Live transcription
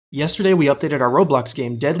Yesterday we updated our Roblox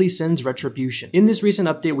game, Deadly Sins Retribution. In this recent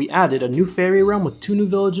update we added a new fairy realm with 2 new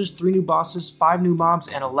villages, 3 new bosses, 5 new mobs,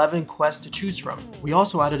 and 11 quests to choose from. We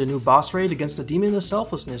also added a new boss raid against the Demon of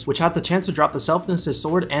Selflessness, which has the chance to drop the Selflessness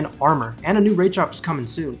sword and armor, and a new raid drop is coming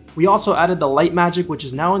soon. We also added the light magic, which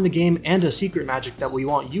is now in the game, and a secret magic that we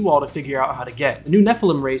want you all to figure out how to get. The new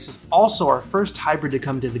Nephilim race is also our first hybrid to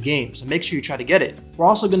come to the game, so make sure you try to get it. We're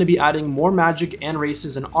also going to be adding more magic and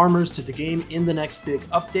races and armors to the game in the next big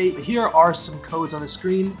update. Here are some codes on the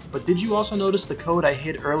screen, but did you also notice the code I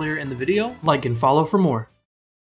hid earlier in the video? Like and follow for more.